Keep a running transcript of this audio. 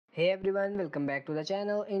Hey everyone, welcome back to the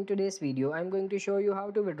channel. In today's video, I'm going to show you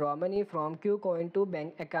how to withdraw money from KuCoin to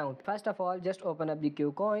bank account. First of all, just open up the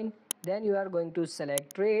KuCoin. Then you are going to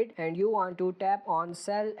select trade and you want to tap on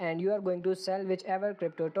sell and you are going to sell whichever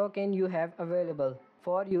crypto token you have available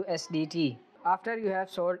for USDT. After you have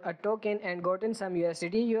sold a token and gotten some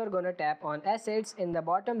USDT, you are gonna tap on assets in the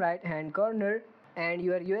bottom right hand corner and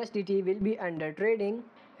your USDT will be under trading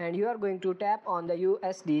and you are going to tap on the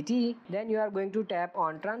USDT. Then you are going to tap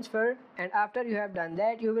on transfer, and after you have done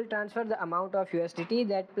that, you will transfer the amount of USDT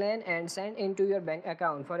that plan and send into your bank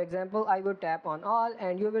account. For example, I would tap on all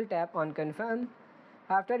and you will tap on confirm.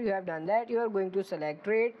 After you have done that, you are going to select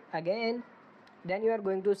trade again. Then you are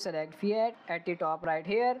going to select fiat at the top right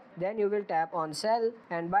here. Then you will tap on sell.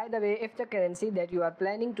 And by the way, if the currency that you are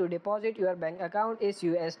planning to deposit your bank account is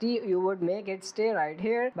USD, you would make it stay right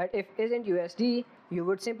here. But if isn't USD, you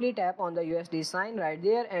would simply tap on the USD sign right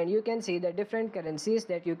there and you can see the different currencies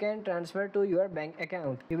that you can transfer to your bank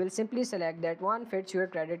account. You will simply select that one fits your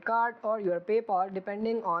credit card or your PayPal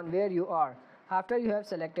depending on where you are. After you have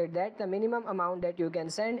selected that, the minimum amount that you can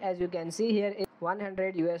send, as you can see here, is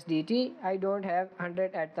 100 USDT. I don't have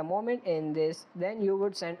 100 at the moment in this. Then you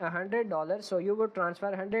would send $100, so you would transfer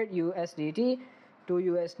 100 USDT to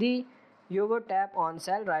USD. You would tap on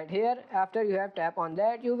sell right here. After you have tap on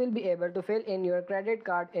that, you will be able to fill in your credit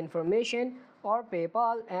card information or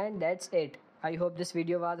PayPal, and that's it. I hope this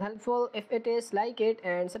video was helpful. If it is, like it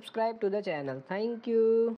and subscribe to the channel. Thank you.